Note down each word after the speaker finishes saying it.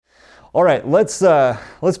All right, let's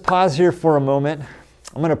pause here for a moment.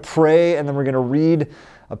 I'm going to pray, and then we're going to read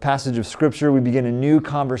a passage of Scripture. We begin a new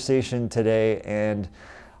conversation today, and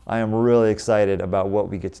I am really excited about what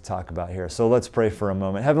we get to talk about here. So let's pray for a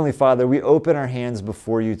moment. Heavenly Father, we open our hands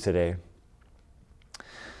before you today.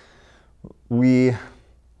 We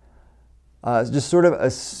just sort of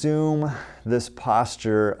assume this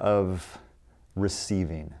posture of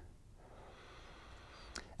receiving.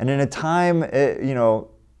 And in a time,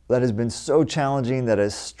 that has been so challenging, that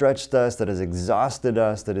has stretched us, that has exhausted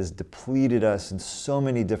us, that has depleted us in so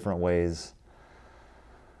many different ways,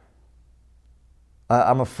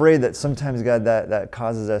 I'm afraid that sometimes, God, that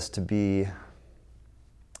causes us to be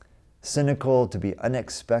cynical, to be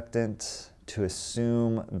unexpectant, to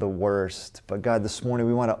assume the worst. But God, this morning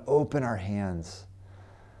we want to open our hands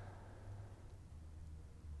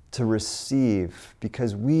to receive,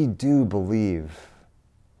 because we do believe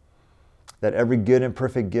that every good and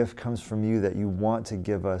perfect gift comes from you, that you want to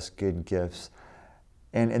give us good gifts.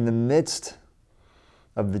 And in the midst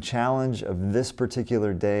of the challenge of this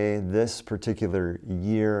particular day, this particular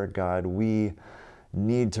year, God, we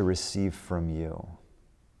need to receive from you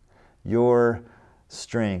your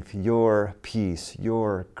strength, your peace,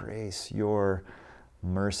 your grace, your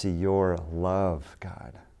mercy, your love,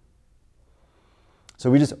 God. So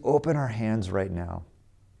we just open our hands right now,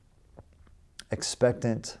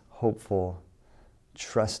 expectant, hopeful,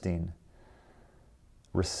 trusting,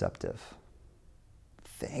 receptive.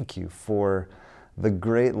 Thank you for the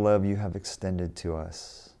great love you have extended to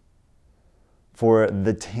us, for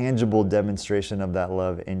the tangible demonstration of that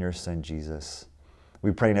love in your Son, Jesus.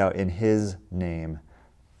 We pray now in his name.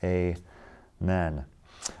 Amen.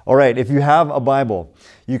 All right, if you have a Bible,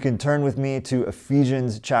 you can turn with me to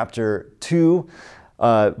Ephesians chapter 2.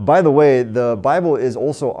 By the way, the Bible is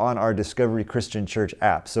also on our Discovery Christian Church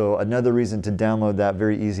app, so another reason to download that,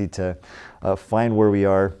 very easy to find where we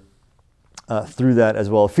are through that as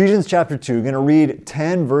well. Ephesians chapter 2, we're going to read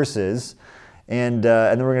 10 verses, and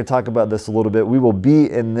then we're going to talk about this a little bit. We will be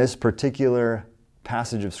in this particular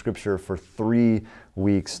passage of Scripture for 3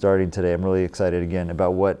 weeks starting today. I'm really excited again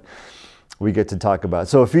about what we get to talk about.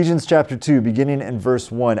 So Ephesians chapter 2, beginning in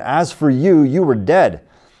verse 1, "As for you, you were dead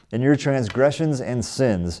in your transgressions and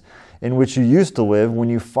sins, in which you used to live when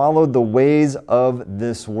you followed the ways of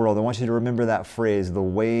this world." I want you to remember that phrase, the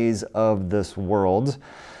ways of this world,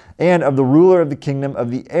 "and of the ruler of the kingdom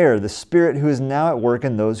of the air, the spirit who is now at work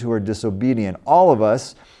in those who are disobedient. All of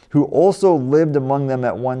us who also lived among them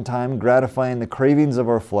at one time, gratifying the cravings of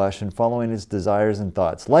our flesh and following its desires and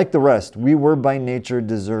thoughts. Like the rest, we were by nature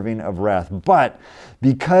deserving of wrath. But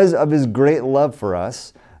because of his great love for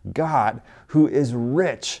us, God, who is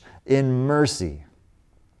rich in mercy,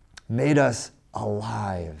 made us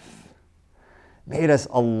alive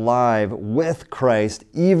with Christ,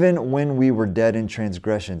 even when we were dead in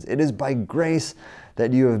transgressions. It is by grace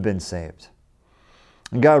that you have been saved.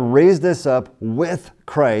 And God raised us up with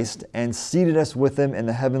Christ and seated us with him in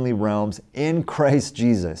the heavenly realms in Christ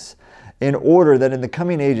Jesus, in order that in the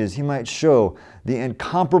coming ages he might show the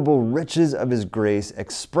incomparable riches of his grace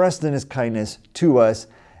expressed in his kindness to us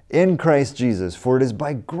in Christ Jesus. For it is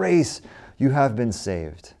by grace you have been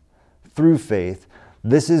saved, through faith.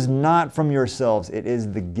 This is not from yourselves, it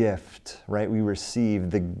is the gift," right? We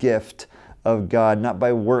receive the gift of God, not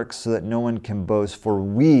by works, so that no one can boast. For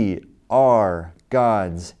we are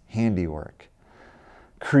God's handiwork,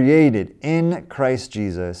 created in Christ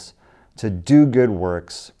Jesus to do good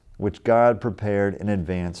works, which God prepared in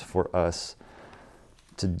advance for us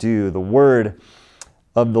to do. The word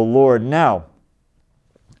of the Lord. Now,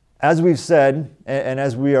 as we've said, and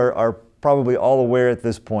as we are probably all aware at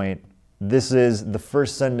this point, this is the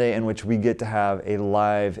first Sunday in which we get to have a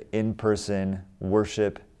live, in-person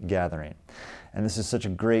worship gathering. And this is such a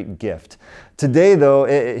great gift. Today, though,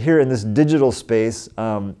 here in this digital space,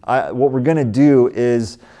 what we're going to do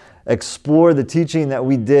is explore the teaching that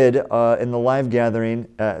we did in the live gathering.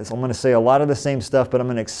 So I'm going to say a lot of the same stuff, but I'm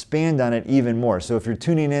going to expand on it even more. So if you're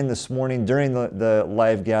tuning in this morning during the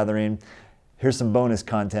live gathering, here's some bonus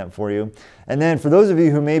content for you. And then for those of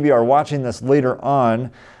you who maybe are watching this later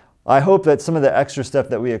on, I hope that some of the extra stuff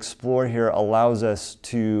that we explore here allows us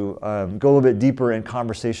to go a little bit deeper in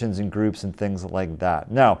conversations and groups and things like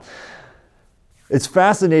that. Now, it's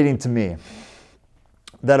fascinating to me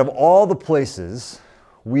that of all the places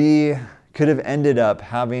we could have ended up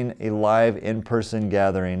having a live in-person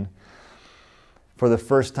gathering for the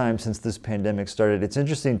first time since this pandemic started, it's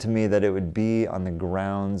interesting to me that it would be on the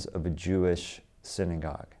grounds of a Jewish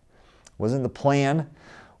synagogue. Wasn't the plan,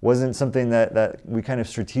 wasn't something that we kind of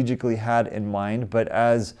strategically had in mind, but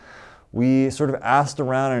as we sort of asked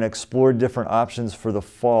around and explored different options for the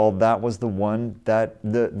fall. That was the one that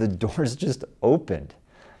the doors just opened.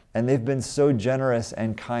 And they've been so generous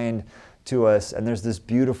and kind to us. And there's this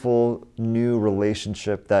beautiful new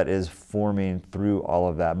relationship that is forming through all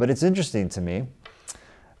of that. But it's interesting to me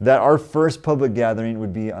that our first public gathering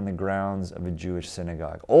would be on the grounds of a Jewish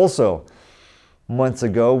synagogue. Also, months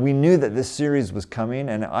ago, we knew that this series was coming,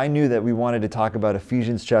 and I knew that we wanted to talk about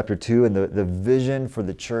Ephesians chapter 2 and the vision for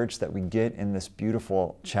the church that we get in this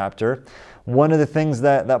beautiful chapter. One of the things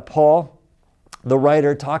that Paul, the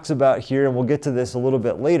writer, talks about here, and we'll get to this a little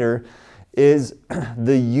bit later, is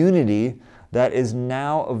the unity that is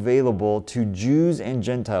now available to Jews and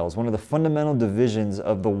Gentiles, one of the fundamental divisions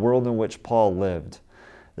of the world in which Paul lived.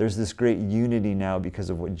 There's this great unity now because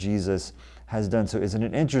of what Jesus has done. So isn't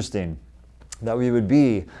it interesting that we would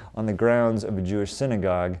be on the grounds of a Jewish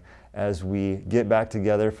synagogue as we get back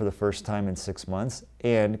together for the first time in 6 months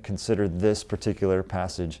and consider this particular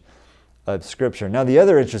passage of Scripture. Now, the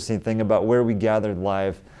other interesting thing about where we gathered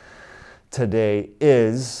live today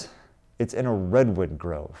is it's in a redwood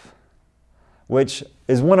grove, which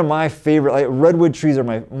is one of my favorite, redwood trees are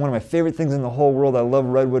one of my favorite things in the whole world. I love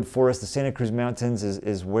redwood forest. The Santa Cruz Mountains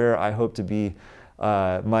is where I hope to be.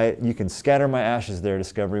 You can scatter my ashes there,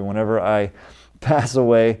 Discovery, whenever I pass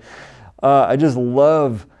away. I just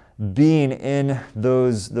love being in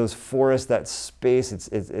those forests, that space.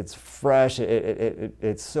 It's fresh.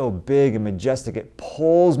 It's so big and majestic. It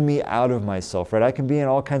pulls me out of myself, right? I can be in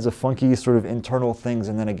all kinds of funky sort of internal things,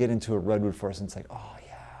 and then I get into a redwood forest, and it's like, oh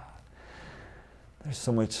yeah, there's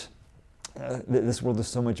so much. This world is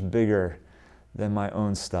so much bigger than my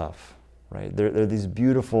own stuff, right? There are these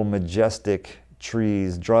beautiful, majestic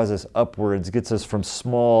trees, draws us upwards, gets us from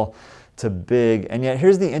small to big. And yet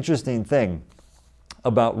here's the interesting thing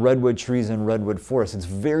about redwood trees and redwood forests. It's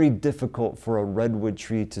very difficult for a redwood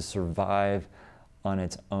tree to survive on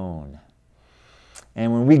its own.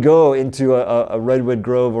 And when we go into a redwood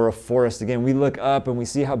grove or a forest, again, we look up and we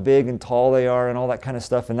see how big and tall they are and all that kind of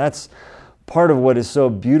stuff. And that's part of what is so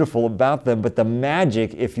beautiful about them. But the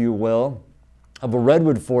magic, if you will, of a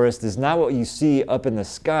redwood forest is not what you see up in the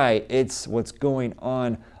sky, it's what's going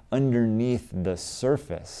on underneath the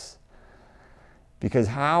surface. Because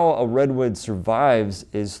how a redwood survives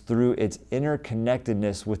is through its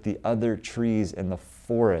interconnectedness with the other trees in the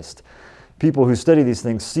forest. People who study these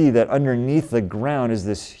things see that underneath the ground is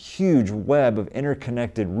this huge web of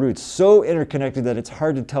interconnected roots, so interconnected that it's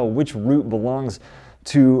hard to tell which root belongs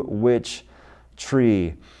to which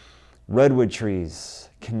tree. Redwood trees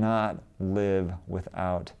cannot live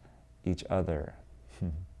without each other.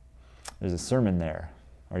 There's a sermon there.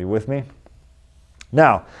 Are you with me?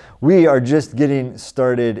 Now, we are just getting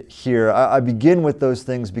started here. I begin with those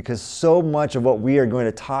things because so much of what we are going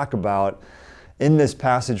to talk about in this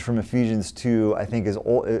passage from Ephesians 2, I think,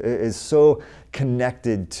 is so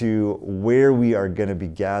connected to where we are going to be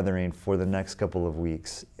gathering for the next couple of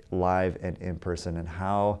weeks, live and in person, and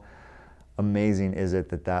how amazing is it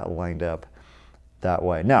that lined up that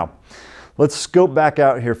way. Now, let's scope back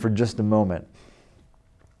out here for just a moment.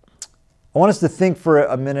 I want us to think for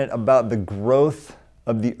a minute about the growth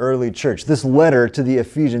of the early church. This letter to the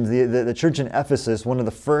Ephesians, the church in Ephesus, one of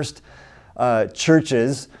the first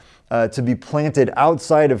churches to be planted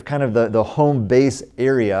outside of kind of the home base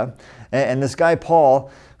area. And this guy,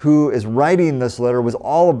 Paul, who is writing this letter, was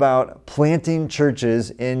all about planting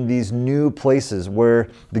churches in these new places where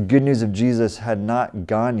the good news of Jesus had not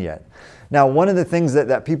gone yet. Now, one of the things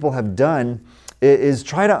that people have done is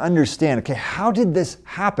try to understand, okay, how did this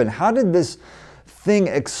happen? How did this thing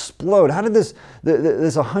explode? How did this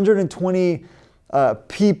 120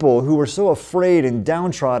 people who were so afraid and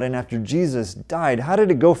downtrodden after Jesus died, how did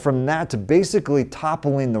it go from that to basically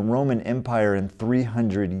toppling the Roman Empire in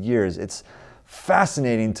 300 years? It's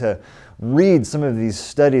fascinating to read some of these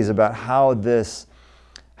studies about how this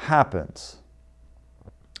happens.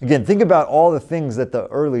 Again, think about all the things that the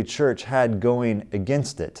early church had going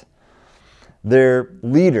against it. Their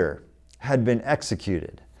leader had been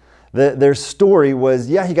executed. Their story was,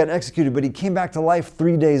 yeah, he got executed, but he came back to life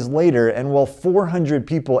 3 days later, and while 400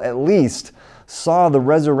 people at least saw the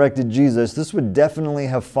resurrected Jesus, this would definitely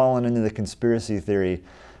have fallen into the conspiracy theory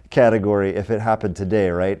category if it happened today,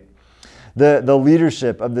 right? The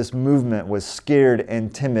leadership of this movement was scared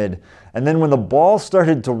and timid. And then when the ball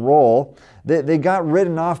started to roll, they got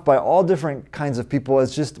written off by all different kinds of people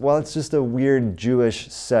as just, well, it's just a weird Jewish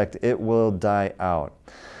sect. It will die out.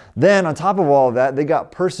 Then on top of all of that, they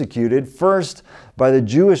got persecuted, first by the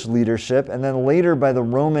Jewish leadership and then later by the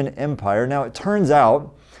Roman Empire. Now it turns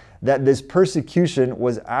out that this persecution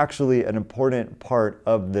was actually an important part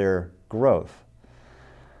of their growth.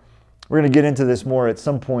 We're going to get into this more at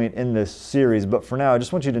some point in this series, but for now, I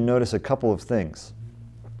just want you to notice a couple of things.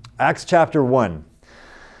 Acts chapter 1.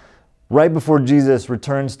 Right before Jesus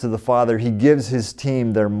returns to the Father, he gives his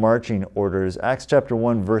team their marching orders. Acts chapter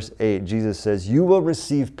 1, verse 8, Jesus says, "You will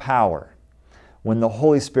receive power when the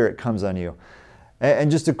Holy Spirit comes on you."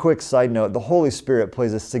 And just a quick side note, the Holy Spirit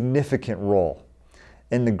plays a significant role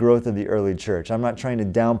in the growth of the early church. I'm not trying to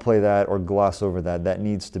downplay that or gloss over that. That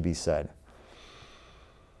needs to be said.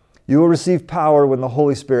 "You will receive power when the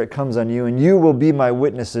Holy Spirit comes on you, and you will be my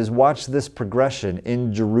witnesses." Watch this progression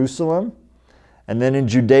in Jerusalem, and then in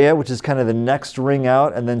Judea, which is kind of the next ring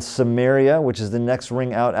out, and then Samaria, which is the next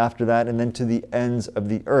ring out after that, and then to the ends of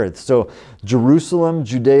the earth. So Jerusalem,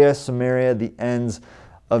 Judea, Samaria, the ends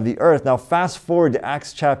of the earth. Now fast forward to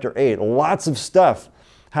Acts chapter 8. Lots of stuff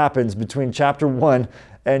happens between chapter 1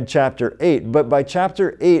 and chapter 8. But by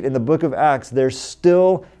chapter 8 in the book of Acts, they're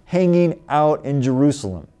still hanging out in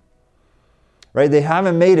Jerusalem. Right? They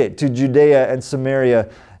haven't made it to Judea and Samaria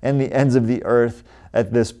and the ends of the earth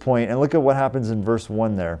at this point. And look at what happens in verse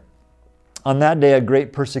 1 there. "On that day, a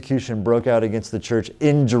great persecution broke out against the church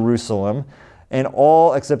in Jerusalem, and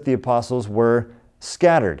all except the apostles were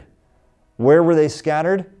scattered." Where were they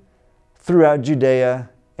scattered? Throughout Judea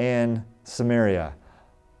and Samaria.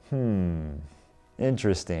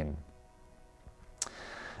 Interesting.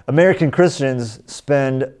 American Christians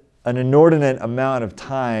spend an inordinate amount of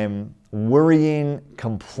time worrying,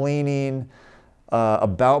 complaining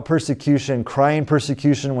about persecution, crying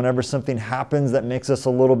persecution whenever something happens that makes us a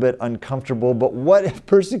little bit uncomfortable. But what if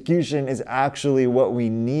persecution is actually what we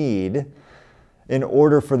need in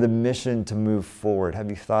order for the mission to move forward? Have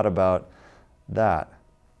you thought about that?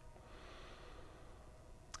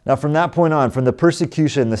 Now, from that point on, from the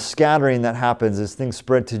persecution, the scattering that happens as things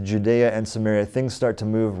spread to Judea and Samaria, things start to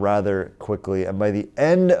move rather quickly. And by the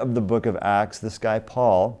end of the book of Acts, this guy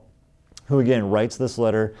Paul, who again writes this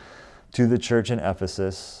letter to the church in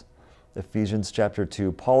Ephesus, Ephesians chapter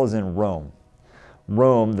 2, Paul is in Rome.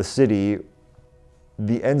 Rome, the city,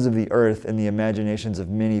 the ends of the earth in the imaginations of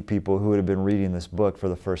many people who would have been reading this book for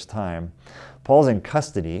the first time. Paul's in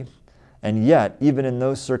custody. And yet, even in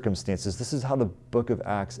those circumstances, this is how the book of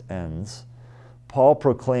Acts ends. Paul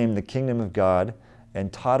proclaimed the kingdom of God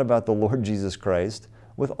and taught about the Lord Jesus Christ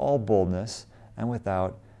with all boldness and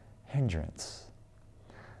without hindrance.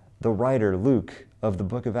 The writer, Luke, of the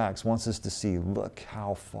book of Acts wants us to see, look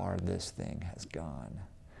how far this thing has gone.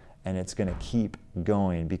 And it's going to keep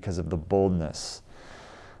going because of the boldness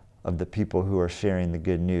of the people who are sharing the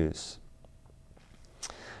good news.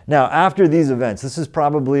 Now, after these events, this is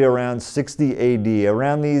probably around 60 AD,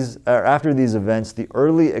 after these events, the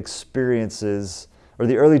early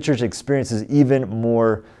church experiences even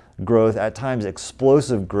more growth, at times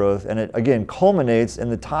explosive growth, and it again culminates in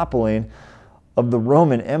the toppling of the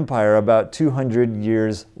Roman Empire about 200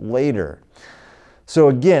 years later. So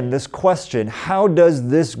again, this question, how does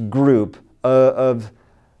this group of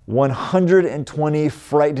 120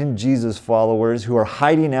 frightened Jesus followers who are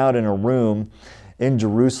hiding out in a room in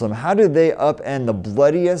Jerusalem, how did they upend the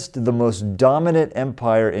bloodiest, the most dominant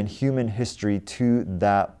empire in human history to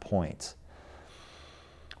that point?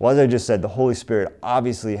 Well, as I just said, the Holy Spirit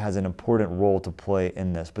obviously has an important role to play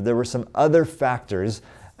in this, but there were some other factors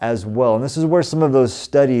as well. And this is where some of those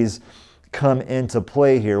studies come into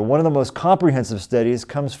play here. One of the most comprehensive studies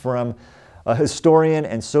comes from a historian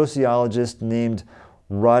and sociologist named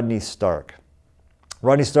Rodney Stark.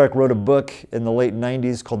 Rodney Stark wrote a book in the late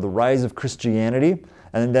 90s called The Rise of Christianity.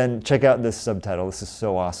 And then check out this subtitle. This is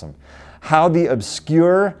so awesome. How the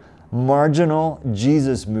obscure, marginal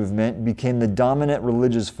Jesus movement became the dominant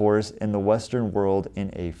religious force in the Western world in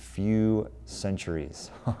a few centuries.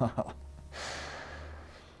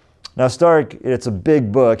 Now, Stark, it's a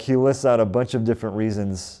big book. He lists out a bunch of different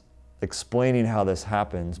reasons explaining how this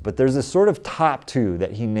happens. But there's this sort of top two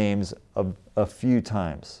that he names a few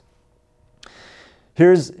times.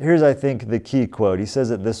 Here's I think, the key quote. He says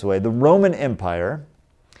it this way: the Roman Empire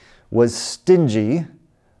was stingy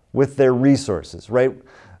with their resources, right?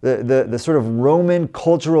 The sort of Roman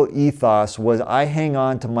cultural ethos was, I hang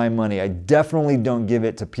on to my money. I definitely don't give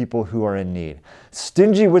it to people who are in need.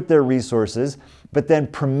 Stingy with their resources, but then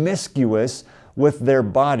promiscuous with their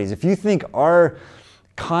bodies. If you think our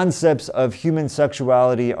concepts of human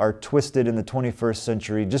sexuality are twisted in the 21st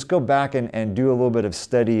century, just go back and do a little bit of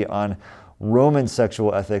study on Roman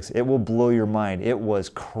sexual ethics. It will blow your mind. It was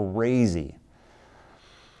crazy.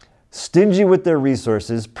 Stingy with their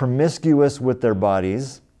resources, promiscuous with their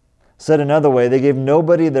bodies. Said another way, they gave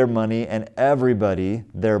nobody their money and everybody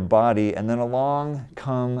their body. And then along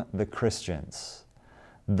come the Christians,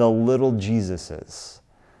 the little Jesuses.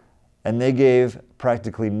 and they gave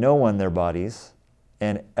practically no one their bodies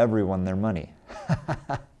and everyone their money.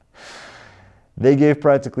 They gave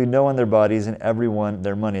practically no one their bodies and everyone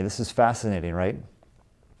their money. This is fascinating, right?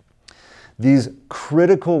 These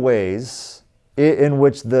critical ways in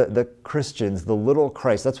which the Christians, the little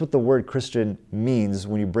Christ, that's what the word Christian means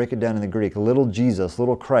when you break it down in the Greek, little Jesus,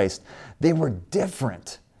 little Christ, they were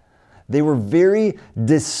different. They were very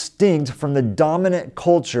distinct from the dominant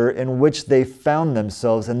culture in which they found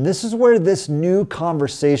themselves. And this is where this new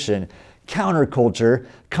conversation, counterculture,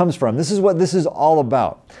 comes from. This is what this is all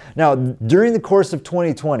about. Now, during the course of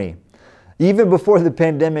 2020, even before the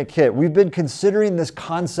pandemic hit, we've been considering this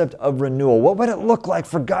concept of renewal. What would it look like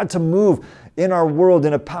for God to move in our world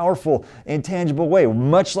in a powerful and tangible way,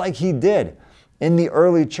 much like He did in the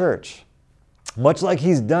early church, much like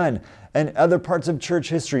He's done in other parts of church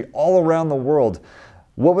history all around the world?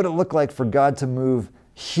 What would it look like for God to move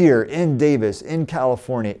here in Davis, in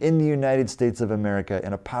California, in the United States of America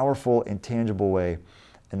in a powerful and tangible way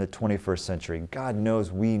in the 21st century? God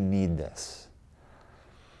knows we need this.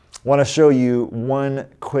 I want to show you one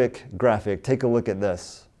quick graphic. Take a look at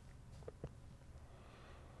this.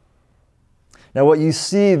 Now, what you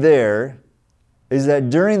see there is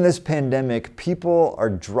that during this pandemic, people are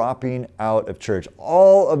dropping out of church.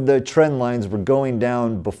 All of the trend lines were going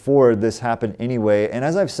down before this happened anyway. And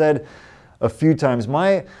as I've said a few times,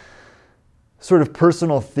 my sort of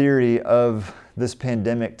personal theory of this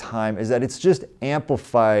pandemic time is that it's just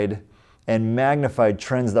amplified and magnified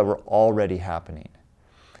trends that were already happening.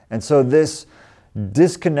 And so this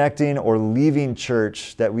disconnecting or leaving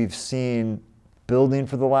church that we've seen building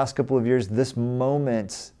for the last couple of years, this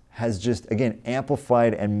moment has just, again,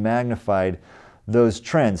 amplified and magnified those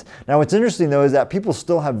trends. Now, what's interesting, though, is that people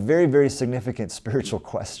still have very, very significant spiritual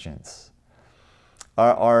questions,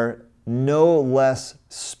 are no less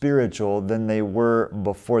spiritual than they were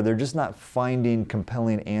before. They're just not finding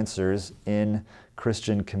compelling answers in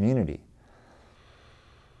Christian community.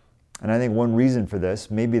 And I think one reason for this,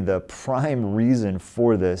 maybe the prime reason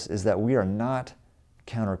for this, is that we are not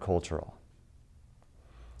countercultural.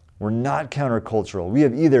 We're not countercultural. We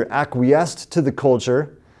have either acquiesced to the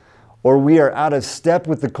culture, or we are out of step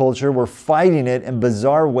with the culture. We're fighting it in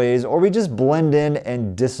bizarre ways, or we just blend in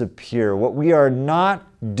and disappear. What we are not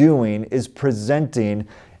doing is presenting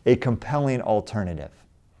a compelling alternative.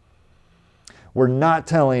 We're not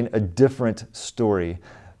telling a different story,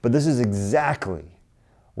 but this is exactly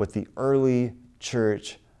what the early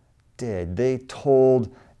church did. They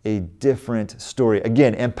told a different story.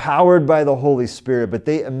 Again, empowered by the Holy Spirit, but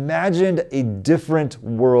they imagined a different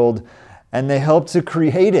world and they helped to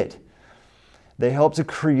create it. They helped to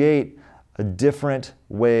create a different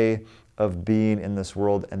way of being in this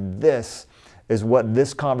world. And this is what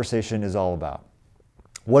this conversation is all about.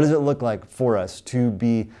 What does it look like for us to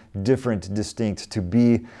be different, distinct, to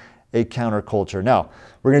be a counterculture? Now,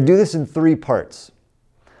 we're going to do this in 3 parts.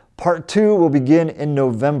 Part 2 will begin in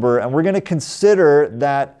November, and we're going to consider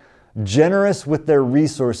that generous with their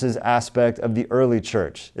resources aspect of the early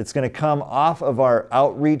church. It's going to come off of our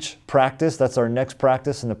outreach practice. That's our next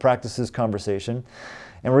practice in the practices conversation.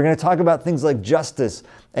 And we're going to talk about things like justice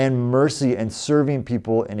and mercy and serving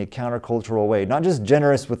people in a countercultural way. Not just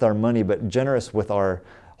generous with our money, but generous with our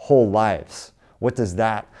whole lives. What does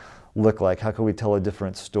that look like? How can we tell a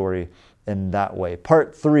different story in that way?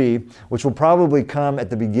 Part 3, which will probably come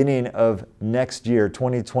at the beginning of next year,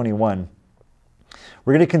 2021,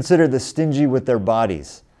 we're going to consider the stingy with their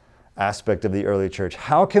bodies aspect of the early church.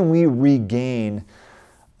 How can we regain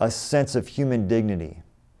a sense of human dignity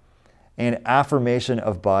and affirmation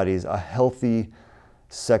of bodies, a healthy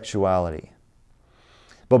sexuality?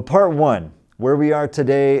 But part 1, where we are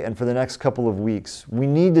today and for the next couple of weeks, we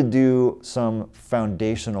need to do some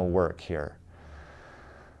foundational work here.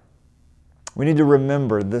 We need to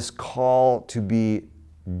remember this call to be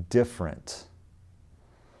different.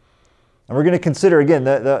 And we're going to consider, again,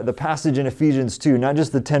 the passage in Ephesians 2, not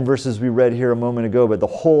just the 10 verses we read here a moment ago, but the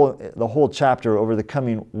whole chapter over the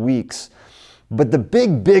coming weeks. But the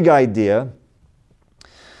big idea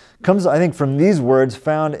comes, I think, from these words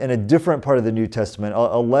found in a different part of the New Testament,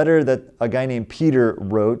 a letter that a guy named Peter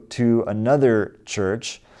wrote to another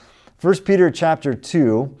church. 1 Peter chapter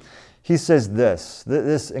 2, he says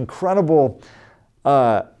this incredible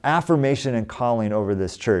affirmation and calling over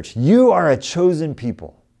this church. You are a chosen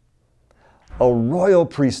people, a royal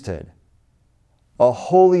priesthood, a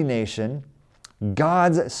holy nation,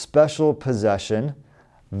 God's special possession,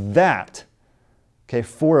 that,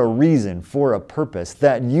 for a reason, for a purpose,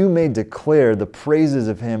 that you may declare the praises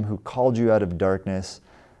of Him who called you out of darkness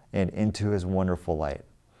and into His wonderful light.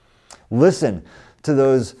 Listen to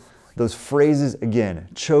those those phrases again: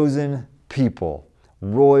 chosen people,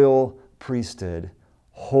 royal priesthood,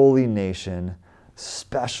 holy nation,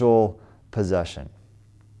 special possession.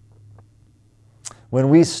 When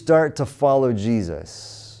we start to follow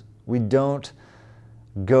Jesus, we don't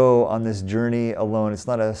go on this journey alone. It's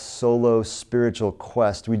not a solo spiritual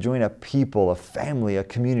quest. We join a people, a family, a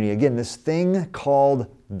community. Again, this thing called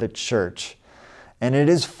the church. And it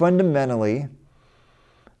is fundamentally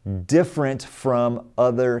different from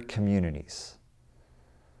other communities.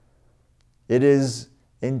 It is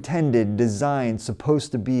intended, designed,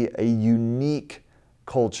 supposed to be a unique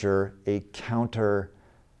culture, a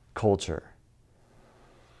counterculture.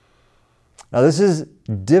 Now, this is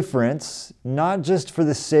difference, not just for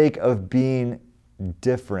the sake of being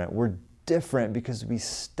different. We're different because we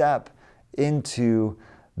step into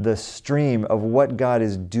the stream of what God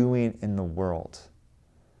is doing in the world.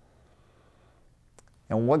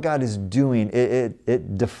 And what God is doing,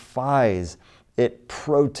 it defies, it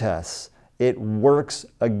protests, it works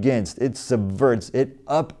against, it subverts, it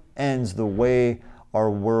upends the way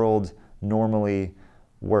our world normally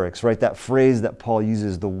works, right? That phrase that Paul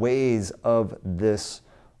uses, the ways of this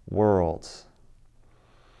world.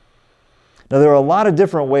 Now, there are a lot of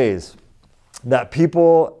different ways that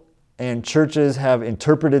people and churches have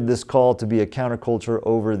interpreted this call to be a counterculture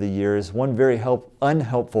over the years. One very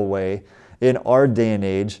unhelpful way in our day and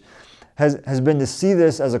age has been to see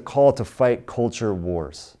this as a call to fight culture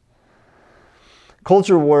wars.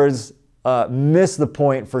 Culture wars miss the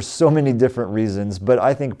point for so many different reasons, but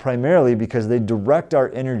I think primarily because they direct our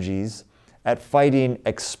energies at fighting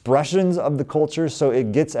expressions of the culture, so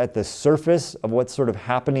it gets at the surface of what's sort of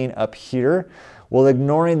happening up here, while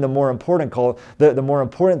ignoring the more important the more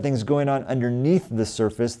important things going on underneath the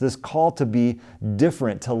surface, this call to be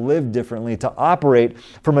different, to live differently, to operate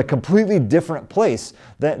from a completely different place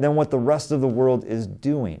than what the rest of the world is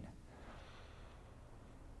doing.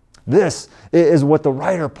 This is what the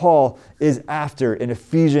writer Paul is after in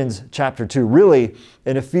Ephesians chapter 2. Really,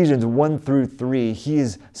 in Ephesians 1 through 3, he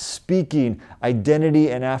is speaking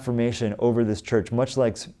identity and affirmation over this church, much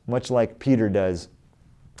like Peter does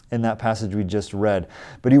in that passage we just read.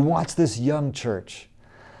 But he wants this young church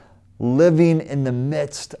living in the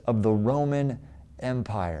midst of the Roman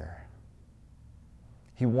Empire.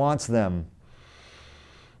 He wants them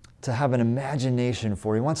to have an imagination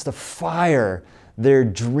for. He wants to fire their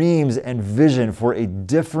dreams and vision for a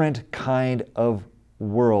different kind of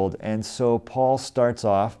world. And so Paul starts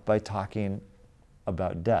off by talking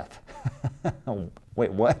about death.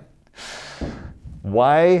 Wait, what?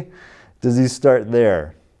 Why does he start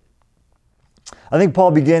there? I think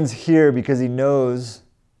Paul begins here because he knows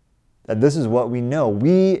that this is what we know.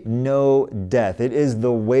 We know death. It is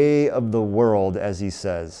the way of the world, as he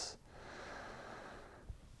says.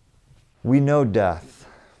 We know death.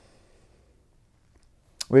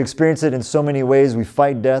 We experience it in so many ways. We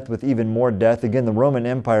fight death with even more death. Again, the Roman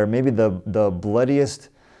Empire, maybe the bloodiest,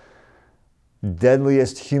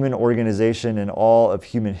 deadliest human organization in all of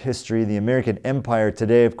human history. The American Empire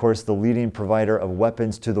today, of course, the leading provider of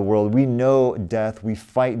weapons to the world. We know death. We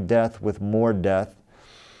fight death with more death.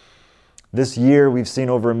 This year, we've seen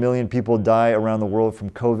over 1 million people die around the world from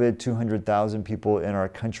COVID, 200,000 people in our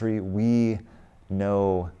country. We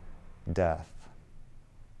know death.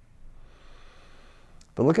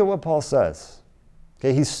 But look at what Paul says.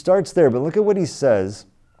 Okay, he starts there, but look at what he says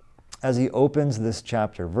as he opens this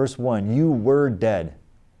chapter. Verse 1, you were dead.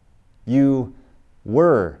 You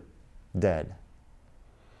were dead.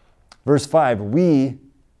 Verse 5, we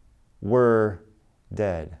were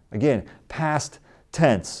dead. Again, past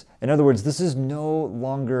tense. In other words, this is no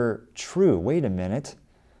longer true. Wait a minute.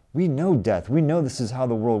 We know death. We know this is how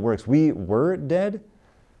the world works. We were dead?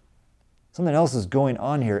 Something else is going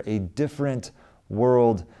on here. A different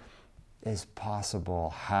world is possible.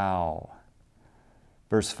 How?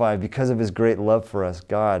 Verse 5, because of his great love for us,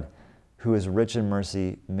 God, who is rich in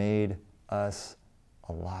mercy, made us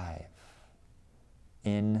alive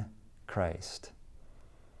in Christ.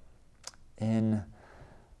 In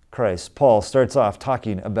Christ. Paul starts off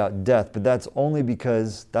talking about death, but that's only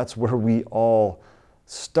because that's where we all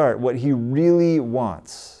start. What he really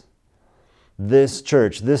wants this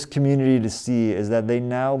church, this community to see is that they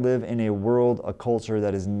now live in a world, a culture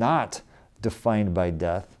that is not defined by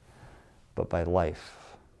death, but by life.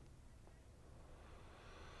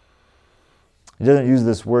 He doesn't use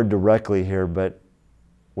this word directly here, but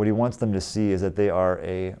what he wants them to see is that they are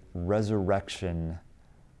a resurrection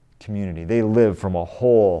community. They live from a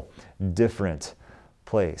whole different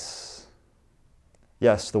place.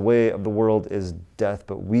 Yes, the way of the world is death,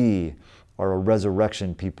 but we are a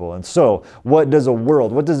resurrection people. And so, what does a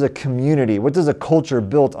world, what does a community, what does a culture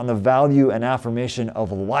built on the value and affirmation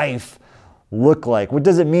of life look like? What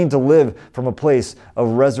does it mean to live from a place of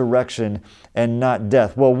resurrection and not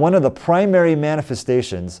death? Well, one of the primary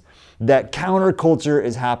manifestations that counterculture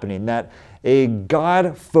is happening, that a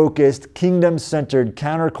God-focused, kingdom-centered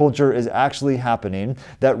counterculture is actually happening,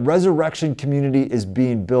 that resurrection community is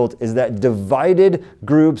being built, is that divided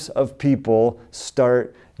groups of people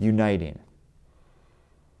start uniting.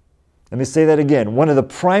 Let me say that again. One of the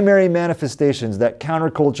primary manifestations that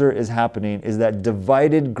counterculture is happening is that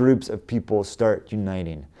divided groups of people start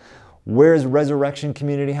uniting. Where is resurrection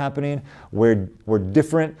community happening? Where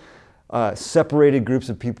different separated groups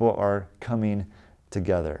of people are coming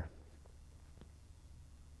together.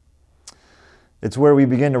 It's where we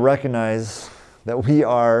begin to recognize that we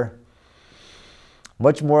are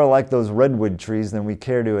much more like those redwood trees than we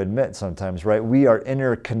care to admit sometimes, right? We are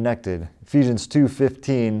interconnected. Ephesians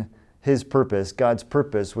 2:15, his purpose, God's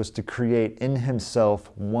purpose, was to create in himself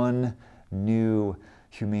one new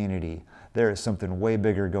humanity. There is something way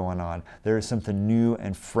bigger going on. There is something new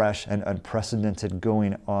and fresh and unprecedented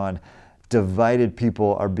going on. Divided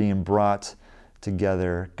people are being brought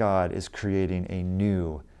together. God is creating a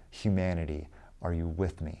new humanity. Are you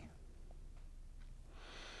with me?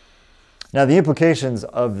 Now, the implications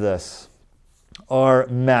of this are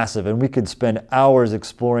massive, and we could spend hours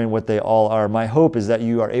exploring what they all are. My hope is that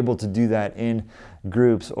you are able to do that in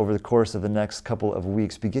groups over the course of the next couple of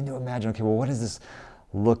weeks. Begin to imagine, okay, well, what does this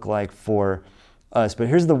look like for us? But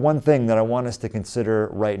here's the one thing that I want us to consider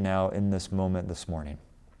right now in this moment this morning.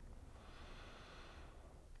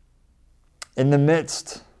 In the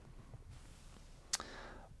midst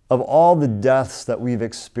of all the deaths that we've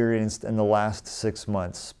experienced in the last 6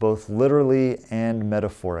 months, both literally and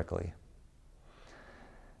metaphorically,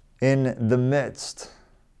 in the midst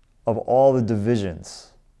of all the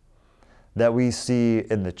divisions that we see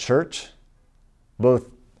in the church,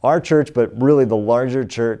 both our church, but really the larger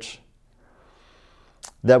church,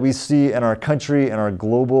 that we see in our country and our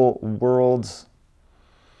global worlds,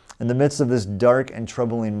 in the midst of this dark and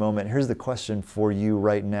troubling moment, here's the question for you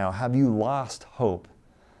right now. Have you lost hope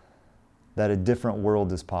that a different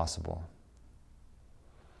world is possible?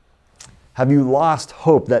 Have you lost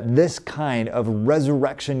hope that this kind of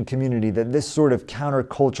resurrection community, that this sort of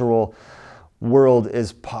countercultural world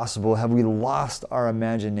is possible? Have we lost our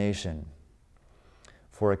imagination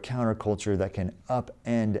for a counterculture that can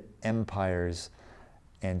upend empires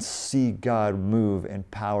and see God move in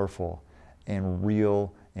powerful and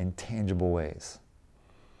real and tangible ways?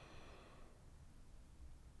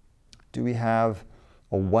 Do we have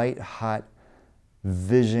a white-hot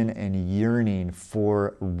vision and yearning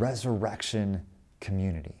for resurrection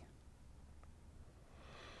community?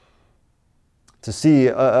 To see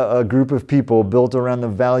a group of people built around the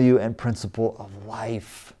value and principle of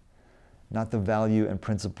life, not the value and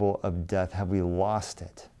principle of death. Have we lost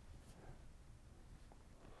it?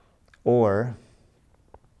 Or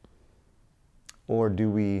do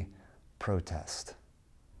we protest?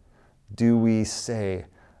 Do we say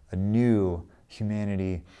a new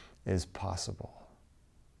humanity is possible?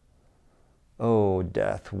 Oh,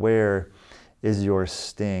 death, where is your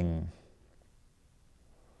sting?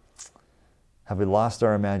 Have we lost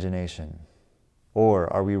our imagination?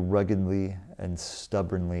 Or are we ruggedly and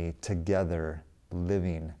stubbornly together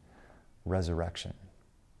living resurrection?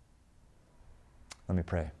 Let me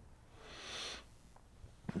pray.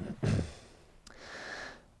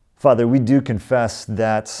 Father, we do confess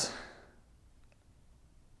that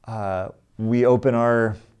we open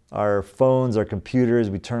our phones, our computers,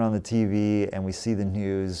 we turn on the TV, and we see the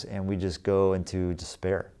news, and we just go into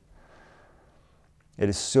despair. It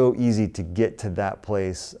is so easy to get to that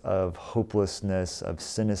place of hopelessness, of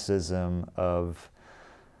cynicism, of,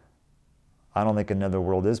 I don't think another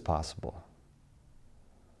world is possible.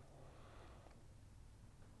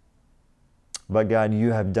 But God,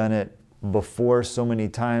 you have done it before so many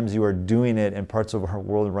times. You are doing it in parts of our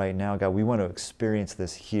world right now. God, we want to experience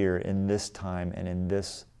this here in this time and in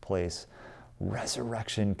this place.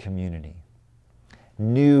 Resurrection community.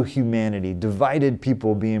 New humanity. Divided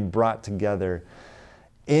people being brought together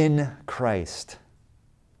in Christ.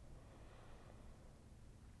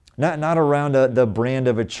 Not around the brand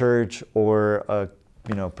of a church or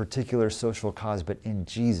a particular social cause, but in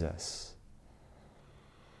Jesus.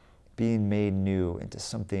 Being made new into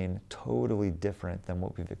something totally different than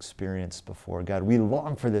what we've experienced before. God, we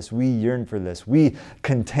long for this. We yearn for this. We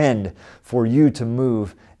contend for you to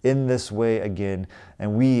move in this way again.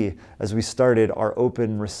 And we, as we started, are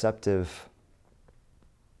open, receptive,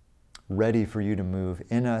 ready for you to move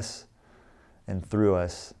in us and through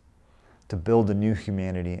us to build a new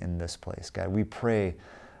humanity in this place. God, we pray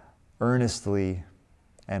earnestly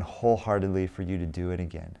and wholeheartedly for you to do it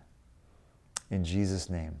again. In Jesus'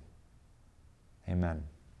 name, amen.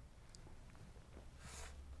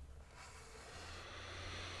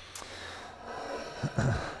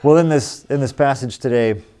 Well, in this passage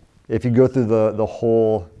today, if you go through the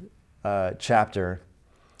whole chapter,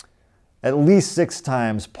 at least 6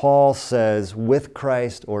 times Paul says, with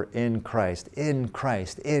Christ or in Christ, in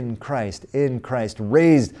Christ, in Christ, in Christ,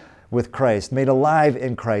 raised with Christ, made alive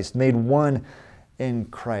in Christ, made one in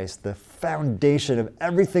Christ. The foundation of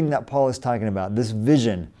everything that Paul is talking about, this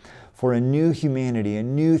vision for a new humanity, a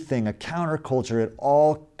new thing, a counterculture, it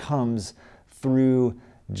all comes through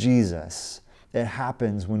Jesus. It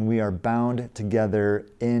happens when we are bound together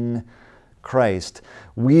in Christ.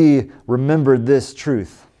 We remember this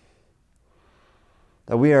truth,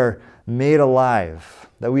 that we are made alive,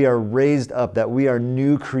 that we are raised up, that we are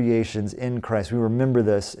new creations in Christ. We remember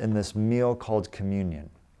this in this meal called communion.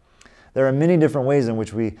 There are many different ways in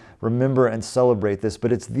which we remember and celebrate this,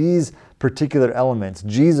 but it's these particular elements.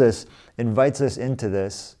 Jesus invites us into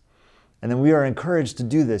this, and then we are encouraged to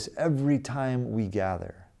do this every time we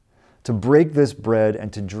gather, to break this bread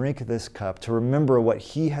and to drink this cup, to remember what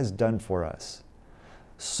He has done for us,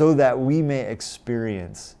 so that we may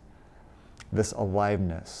experience this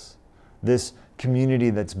aliveness, this community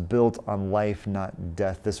that's built on life, not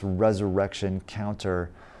death, this resurrection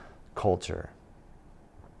counterculture.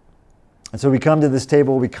 And so we come to this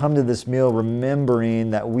table, we come to this meal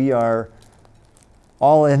remembering that we are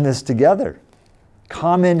all in this together.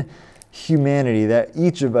 Common humanity, that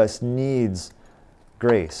each of us needs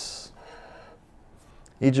grace.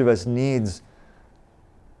 Each of us needs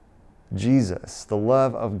Jesus, the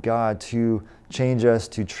love of God, to change us,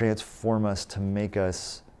 to transform us, to make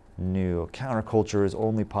us new. Counterculture is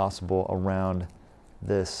only possible around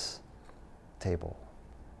this table,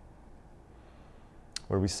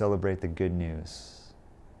 where we celebrate the good news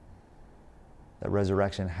that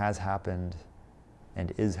resurrection has happened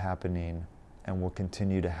and is happening and will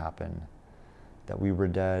continue to happen, that we were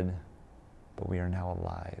dead, but we are now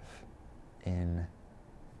alive in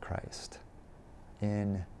Christ.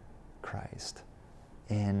 In Christ.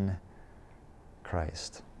 In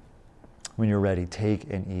Christ. When you're ready,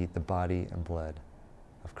 take and eat the body and blood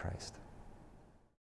of Christ.